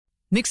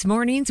Mixed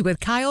Mornings with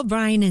Kyle,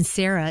 Brian, and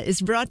Sarah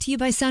is brought to you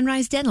by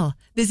Sunrise Dental.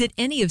 Visit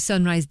any of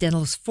Sunrise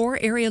Dental's 4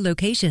 area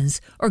locations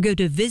or go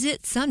to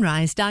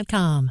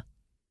visitsunrise.com.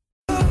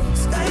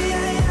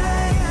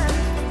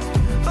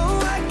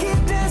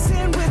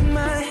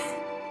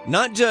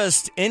 Not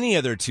just any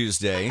other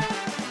Tuesday.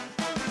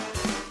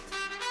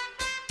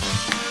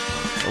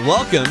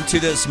 Welcome to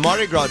this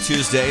Mardi Gras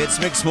Tuesday. It's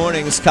Mixed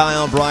Mornings,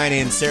 Kyle, Brian,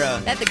 and Sarah.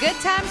 Let the good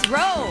times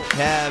roll.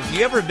 Have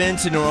you ever been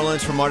to New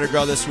Orleans for Mardi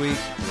Gras this week?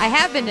 I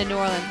have been to New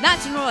Orleans. Not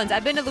to New Orleans.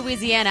 I've been to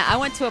Louisiana. I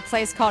went to a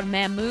place called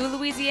Mamou,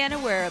 Louisiana,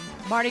 where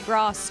Mardi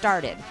Gras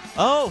started.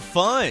 Oh,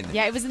 fun.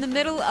 Yeah, it was in the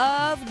middle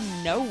of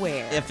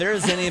nowhere. If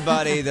there's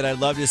anybody that I'd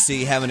love to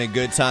see having a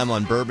good time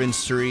on Bourbon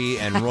Street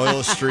and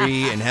Royal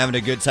Street and having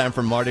a good time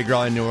for Mardi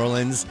Gras in New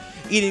Orleans,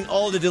 eating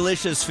all the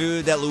delicious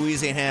food that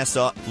Louisiana has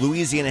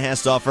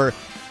to offer,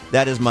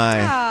 that is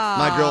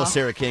my girl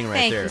Sarah King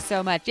right there. Thank you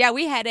so much. Yeah,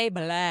 we had a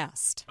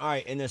blast. All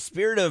right, in the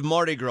spirit of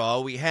Mardi Gras,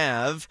 we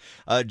have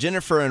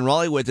Jennifer and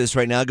Raleigh with us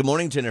right now. Good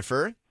morning,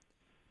 Jennifer.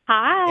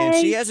 Hi. And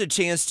she has a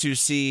chance to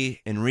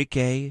see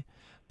Enrique,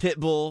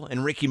 Pitbull,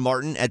 and Ricky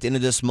Martin at the end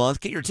of this month.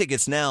 Get your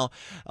tickets now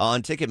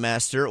on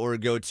Ticketmaster or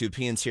go to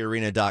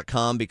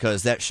pncarena.com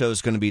because that show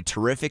is going to be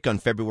terrific on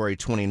February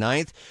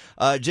 29th.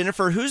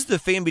 Jennifer, who's the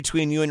fan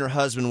between you and your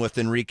husband with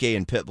Enrique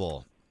and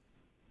Pitbull?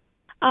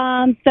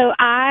 So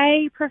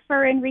I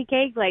prefer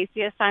Enrique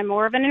Iglesias. I'm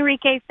more of an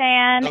Enrique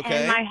fan, Okay.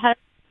 and my husband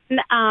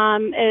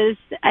is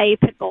a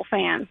Pitbull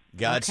fan.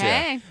 Gotcha.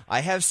 Okay. I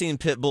have seen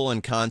Pitbull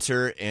in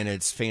concert, and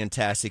it's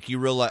fantastic. You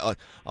realize,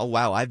 oh,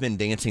 wow, I've been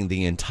dancing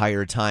the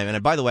entire time.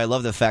 And by the way, I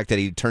love the fact that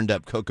he turned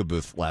up Cocoa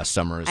Booth last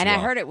summer as well. And I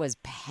heard it was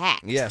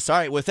packed. Yes. All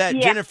right. With that,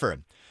 Yeah. Jennifer,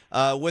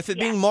 with it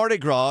being Mardi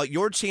Gras,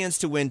 your chance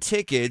to win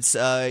tickets,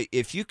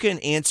 if you can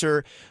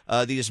answer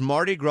these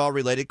Mardi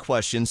Gras-related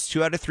questions,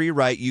 2 out of 3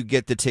 right, you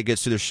get the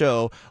tickets to the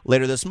show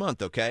later this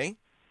month, okay?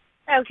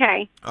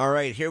 Okay. All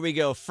right, here we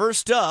go.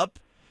 First up,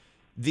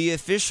 the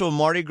official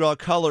Mardi Gras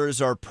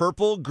colors are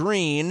purple,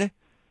 green,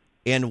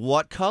 and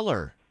what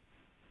color?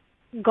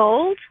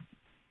 Gold,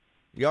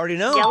 You already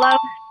know. yellow.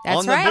 That's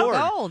on the right, board.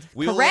 gold.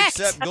 We Correct.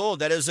 will accept gold.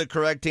 That is a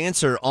correct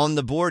answer on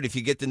the board. If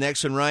you get the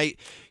next one right,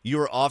 you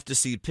are off to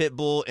see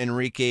Pitbull,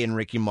 Enrique, and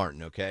Ricky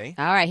Martin, okay?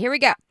 All right, here we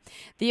go.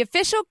 The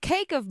official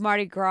cake of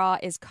Mardi Gras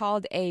is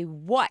called a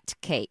what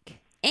cake?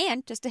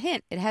 And, just a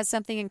hint, it has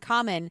something in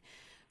common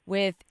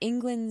with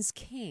England's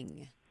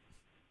king.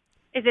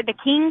 Is it the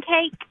king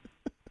cake?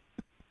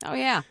 Oh,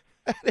 yeah.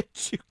 How did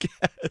you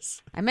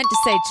guess? I meant to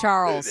say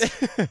Charles.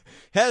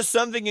 Has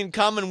something in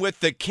common with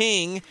the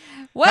king.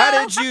 Well,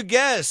 How did you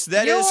guess?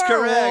 That is You're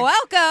correct.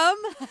 welcome.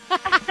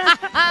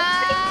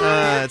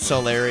 That's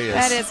hilarious.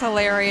 That is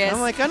hilarious. I'm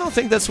like, I don't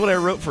think that's what I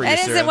wrote for you, That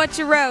Sarah. isn't what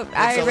you wrote.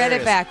 I read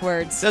hilarious. it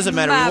backwards. Doesn't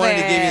matter. My We wanted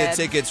to give you bad. the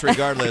tickets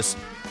regardless.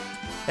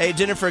 Hey,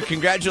 Jennifer,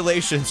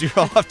 congratulations. You're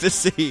off to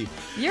see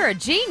You're a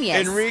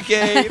genius.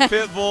 Enrique,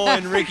 Pitbull,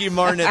 and Ricky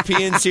Martin at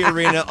PNC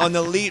Arena on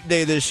the Leap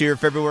Day this year,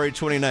 February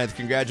 29th.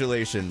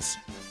 Congratulations.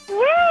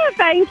 Woo!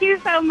 Thank you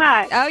so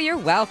much. Oh, you're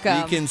welcome.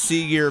 You can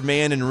see your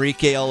man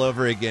Enrique all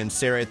over again.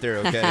 Stay right there,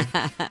 okay?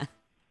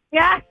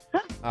 Yeah.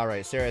 All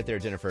right, stay right there,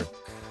 Jennifer.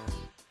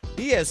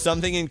 He has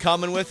something in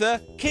common with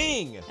a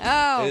king.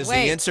 Oh, Is the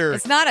wait. answer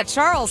It's not a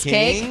Charles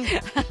King?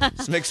 cake.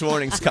 It's Mixed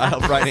Mornings, Kyle,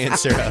 Brian, and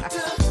Sarah.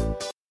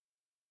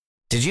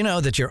 Did you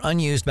know that your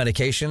unused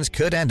medications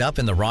could end up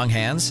in the wrong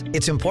hands?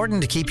 It's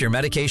important to keep your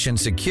medication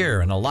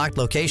secure in a locked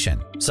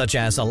location, such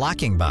as a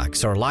locking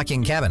box or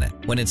locking cabinet.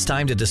 When it's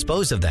time to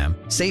dispose of them,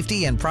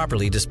 safely and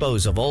properly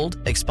dispose of old,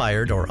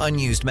 expired, or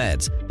unused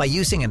meds by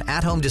using an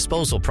at-home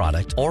disposal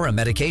product or a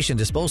medication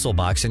disposal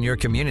box in your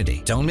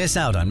community. Don't miss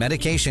out on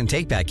medication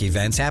take-back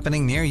events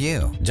happening near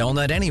you. Don't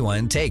let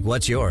anyone take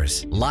what's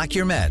yours. Lock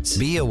your meds.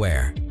 Be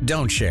aware.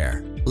 Don't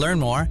share. Learn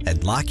more at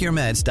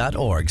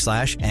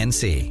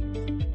lockyourmeds.org/NC.